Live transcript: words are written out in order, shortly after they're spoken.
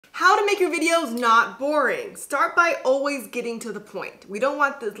How to make your videos not boring. Start by always getting to the point. We don't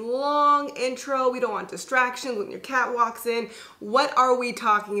want this long intro. We don't want distractions when your cat walks in. What are we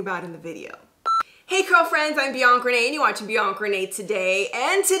talking about in the video? Hey curl friends, I'm Bianca Renee and you're watching Bianca Renee Today.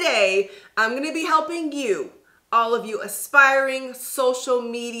 And today I'm gonna be helping you, all of you aspiring social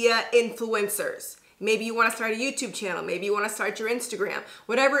media influencers. Maybe you want to start a YouTube channel. Maybe you want to start your Instagram.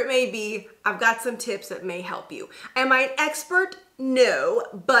 Whatever it may be, I've got some tips that may help you. Am I an expert? No,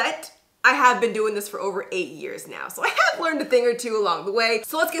 but I have been doing this for over 8 years now. So I have learned a thing or two along the way.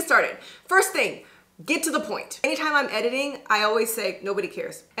 So let's get started. First thing, get to the point. Anytime I'm editing, I always say, nobody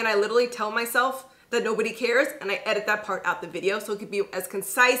cares. And I literally tell myself that nobody cares, and I edit that part out the video so it could be as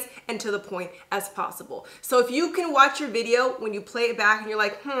concise and to the point as possible. So if you can watch your video when you play it back and you're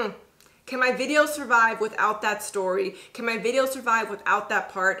like, can my video survive without that story? Can my video survive without that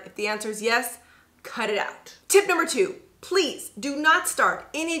part? If the answer is yes, cut it out. Tip number 2, please do not start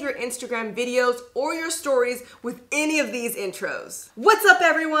any of your Instagram videos or your stories with any of these intros. What's up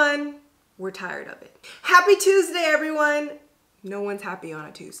everyone? We're tired of it. Happy Tuesday everyone. No one's happy on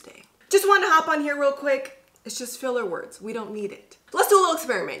a Tuesday. Just wanted to hop on here real quick. It's just filler words. We don't need it. Let's do a little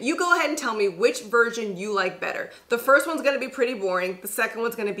experiment. You go ahead and tell me which version you like better. The first one's gonna be pretty boring. The second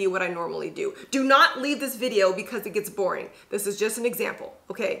one's gonna be what I normally do. Do not leave this video because it gets boring. This is just an example,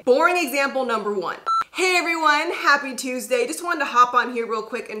 okay? Boring example number 1. Hey everyone, happy Tuesday. Just wanted to hop on here real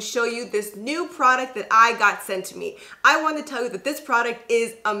quick and show you this new product that I got sent to me. I wanted to tell you that this product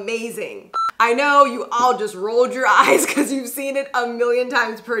is amazing. I know you all just rolled your eyes because you've seen it a million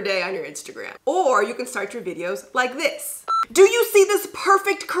times per day on your Instagram. Or you can start your videos like this. Do you see this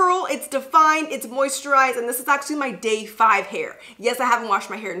perfect curl? It's defined, it's moisturized, and this is actually my day 5 hair. Yes, I haven't washed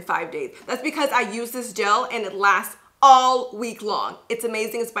my hair in 5 days. That's because I use this gel and it lasts all week long. It's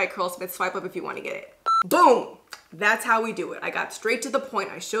amazing. It's by Curlsmith. Swipe up if you want to get it. Boom! That's how we do it. I got straight to the point.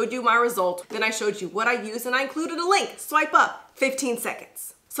 I showed you my result, then I showed you what I used, and I included a link. Swipe up, 15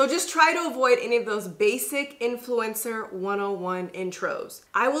 seconds. So just try to avoid any of those basic influencer 101 intros.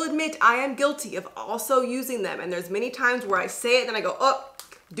 I will admit I am guilty of also using them, and there's many times where I say it and I go, oh,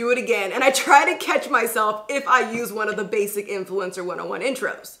 do it again. And I try to catch myself if I use one of the basic influencer 101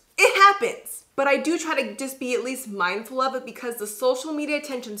 intros. It happens. But I do try to just be at least mindful of it because the social media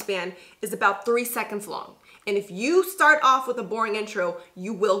attention span is about 3 seconds long. And if you start off with a boring intro,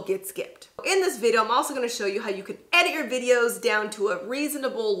 you will get skipped. In this video, I'm also gonna show you how you can edit your videos down to a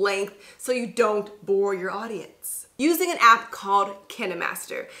reasonable length so you don't bore your audience. Using an app called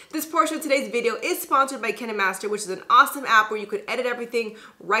KineMaster. This portion of today's video is sponsored by KineMaster, which is an awesome app where you could edit everything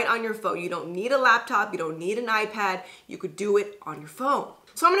right on your phone. You don't need a laptop, you don't need an iPad, you could do it on your phone.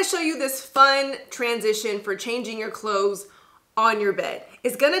 So I'm gonna show you this fun transition for changing your clothes on your bed.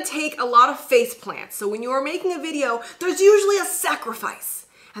 It's gonna take a lot of face plants. So when you are making a video, there's usually a sacrifice.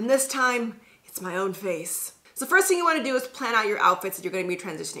 And this time, it's my own face. So first thing you wanna do is plan out your outfits that you're gonna be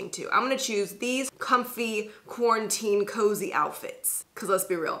transitioning to. I'm gonna choose these comfy, quarantine, cozy outfits. Cause let's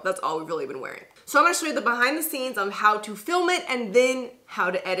be real, that's all we've really been wearing. So I'm gonna show you the behind the scenes on how to film it and then how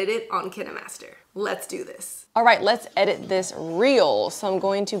to edit it on KineMaster. Let's do this. All right, let's edit this reel. So I'm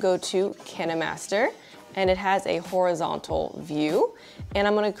going to go to KineMaster, and it has a horizontal view, and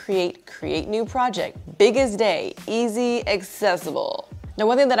I'm gonna create new project. Biggest day, easy, accessible. Now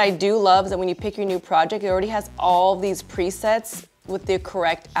one thing that I do love is that when you pick your new project, it already has all these presets with the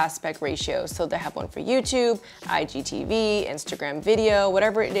correct aspect ratio. So they have one for YouTube, IGTV, Instagram video,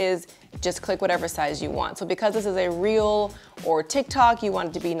 whatever it is, just click whatever size you want. So because this is a reel or TikTok, you want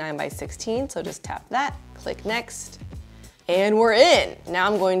it to be 9:16, so just tap that, click next. And we're in.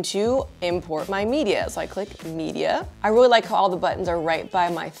 Now I'm going to import my media. So I click media. I really like how all the buttons are right by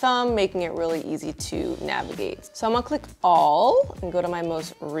my thumb, making it really easy to navigate. So I'm gonna click all and go to my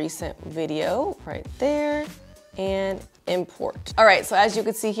most recent video right there and import. All right, so as you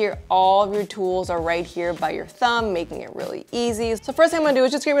can see here, all of your tools are right here by your thumb, making it really easy. So first thing I'm gonna do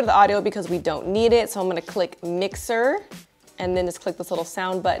is just get rid of the audio because we don't need it. So I'm gonna click mixer, and then just click this little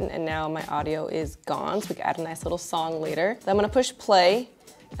sound button, and now my audio is gone, so we can add a nice little song later. Then I'm gonna push play,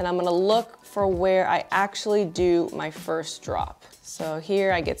 and I'm gonna look for where I actually do my first drop. So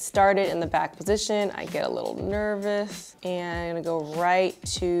here I get started in the back position, I get a little nervous, and I'm gonna go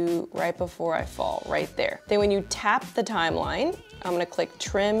right before I fall, right there. Then when you tap the timeline, I'm gonna click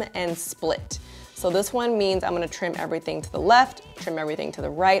trim and split. So this one means I'm gonna trim everything to the left, trim everything to the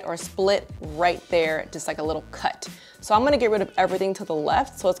right, or split right there, just like a little cut. So I'm gonna get rid of everything to the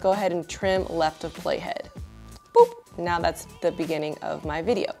left, so let's go ahead and trim left of playhead. Boop, now that's the beginning of my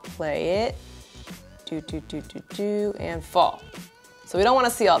video. Play it, and fall. So we don't wanna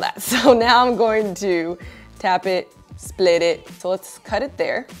see all that. So now I'm going to tap it, split it. So let's cut it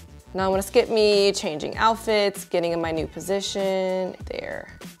there. Now I'm gonna skip me changing outfits, getting in my new position.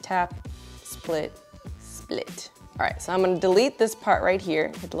 There, tap, split, split. All right, so I'm gonna delete this part right here,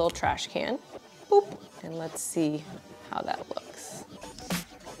 hit the little trash can. Boop, and let's see how that looks.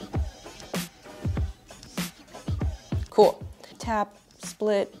 Cool. Tap,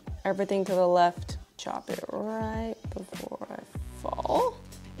 split, everything to the left. Chop it right before I fall.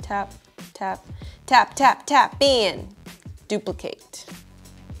 Tap, tap, tap, tap, tap, in. Duplicate.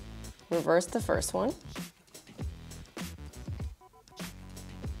 Reverse the first one.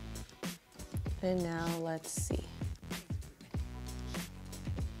 And now let's see.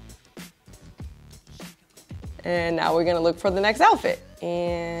 And now we're gonna look for the next outfit.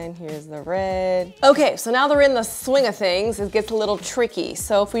 And here's the red. Okay, so now they're in the swing of things. It gets a little tricky.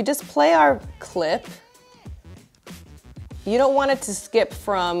 So if we just play our clip, you don't want it to skip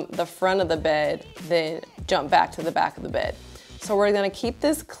from the front of the bed, then jump back to the back of the bed. So we're gonna keep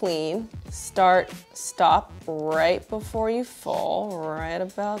this clean. Start, stop right before you fall, right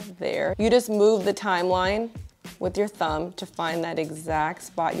about there. You just move the timeline with your thumb to find that exact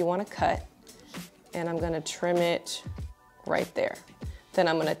spot you wanna cut. And I'm gonna trim it right there. Then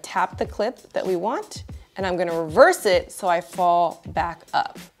I'm gonna tap the clip that we want, and I'm gonna reverse it so I fall back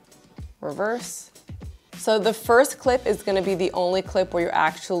up. Reverse. So the first clip is gonna be the only clip where you're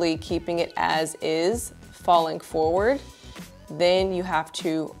actually keeping it as is, falling forward. Then you have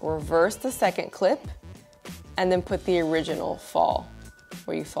to reverse the second clip and then put the original fall,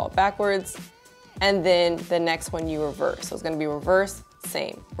 where you fall backwards, and then the next one you reverse. So it's gonna be reverse,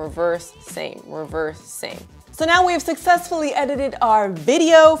 same, reverse, same, reverse, same. So now we have successfully edited our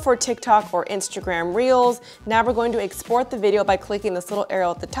video for TikTok or Instagram Reels. Now we're going to export the video by clicking this little arrow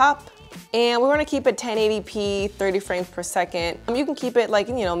at the top. And we want to keep it 1080p, 30 frames per second. You can keep it like,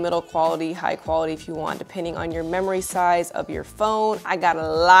 middle quality, high quality if you want, depending on your memory size of your phone. I got a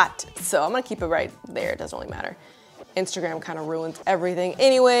lot, so I'm gonna keep it right there. It doesn't really matter. Instagram kind of ruins everything.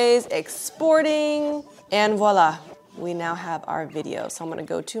 Anyways, exporting, and voila, we now have our video. So I'm gonna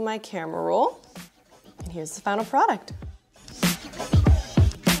go to my camera roll, and here's the final product.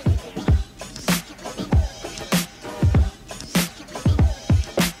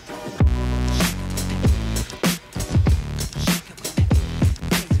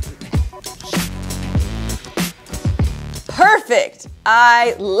 Perfect.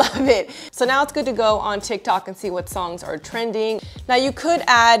 I love it. So now it's good to go on TikTok and see what songs are trending. Now you could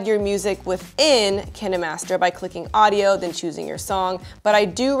add your music within KineMaster by clicking audio, then choosing your song, but I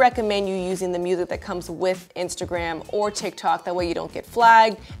do recommend you using the music that comes with Instagram or TikTok. That way you don't get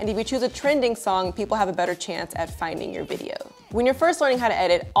flagged. And if you choose a trending song, people have a better chance at finding your video. When you're first learning how to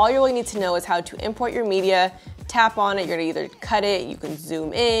edit, all you really need to know is how to import your media. Tap on it, you're gonna either cut it, you can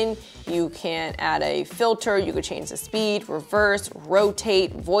zoom in, you can add a filter, you could change the speed, reverse,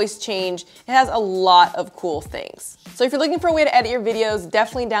 rotate, voice change. It has a lot of cool things. So if you're looking for a way to edit your videos,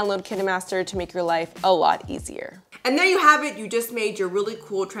 definitely download KineMaster to make your life a lot easier. And there you have it, you just made your really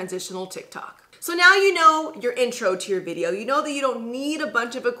cool transitional TikTok. So now you know your intro to your video. You know that you don't need a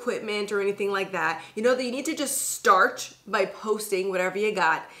bunch of equipment or anything like that. You know that you need to just start by posting whatever you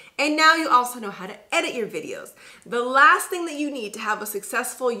got. And now you also know how to edit your videos. The last thing that you need to have a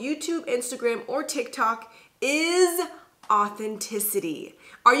successful YouTube, Instagram, or TikTok is authenticity.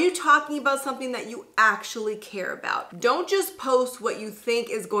 Are you talking about something that you actually care about? Don't just post what you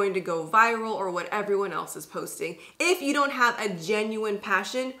think is going to go viral or what everyone else is posting if you don't have a genuine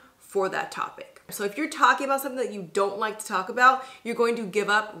passion for that topic. So if you're talking about something that you don't like to talk about, you're going to give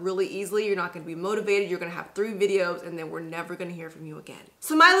up really easily. You're not going to be motivated. You're going to have 3 videos and then we're never going to hear from you again.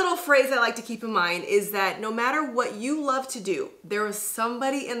 So my little phrase I like to keep in mind is that no matter what you love to do, there is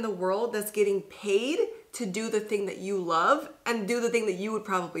somebody in the world that's getting paid to do the thing that you love and do the thing that you would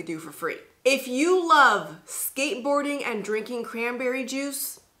probably do for free. If you love skateboarding and drinking cranberry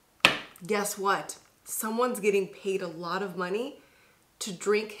juice, guess what? Someone's getting paid a lot of money to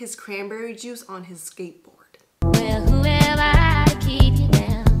drink his cranberry juice on his skateboard. Well, whoever keep you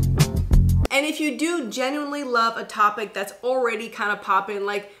down. And if you do genuinely love a topic that's already kind of popping,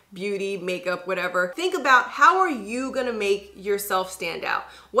 like beauty, makeup, whatever, think about how are you gonna make yourself stand out?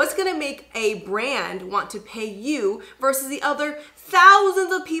 What's gonna make a brand want to pay you versus the other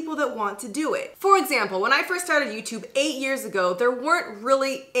thousands of people that want to do it? For example, when I first started YouTube 8 years ago, there weren't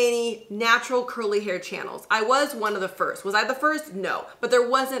really any natural curly hair channels. I was one of the first. Was I the first? No, but there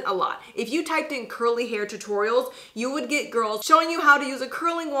wasn't a lot. If you typed in curly hair tutorials, you would get girls showing you how to use a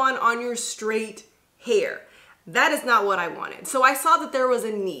curling wand on your straight hair. That is not what I wanted. So I saw that there was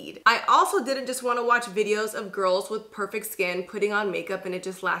a need. I also didn't just want to watch videos of girls with perfect skin putting on makeup and it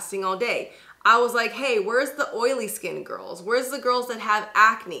just lasting all day. I was like, hey, where's the oily skin girls? Where's the girls that have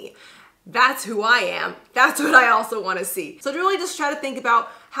acne? That's who I am. That's what I also want to see. So really just try to think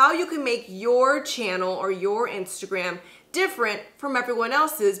about how you can make your channel or your Instagram different from everyone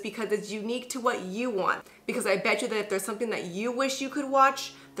else's because it's unique to what you want. Because I bet you that if there's something that you wish you could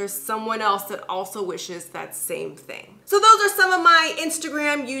watch, there's someone else that also wishes that same thing. So those are some of my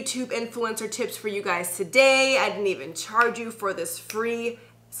Instagram, YouTube influencer tips for you guys today. I didn't even charge you for this free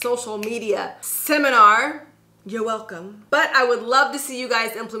social media seminar. You're welcome. But I would love to see you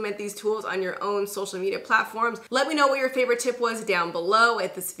guys implement these tools on your own social media platforms. Let me know what your favorite tip was down below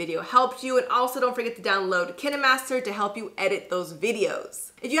if this video helped you. And also don't forget to download KineMaster to help you edit those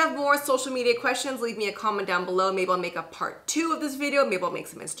videos. If you have more social media questions, leave me a comment down below. Maybe I'll make a part 2 of this video. Maybe I'll make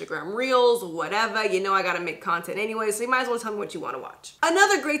some Instagram reels, whatever. You know I gotta make content anyway, so you might as well tell me what you wanna watch.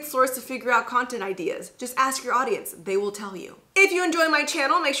 Another great source to figure out content ideas. Just ask your audience. They will tell you. If you enjoy my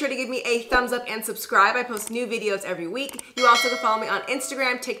channel, make sure to give me a thumbs up and subscribe. I post new videos every week. You also can follow me on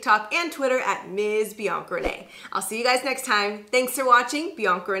Instagram, TikTok, and Twitter at Ms. Bianca Renee. I'll see you guys next time. Thanks for watching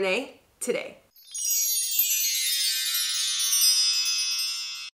BiancaReneeToday.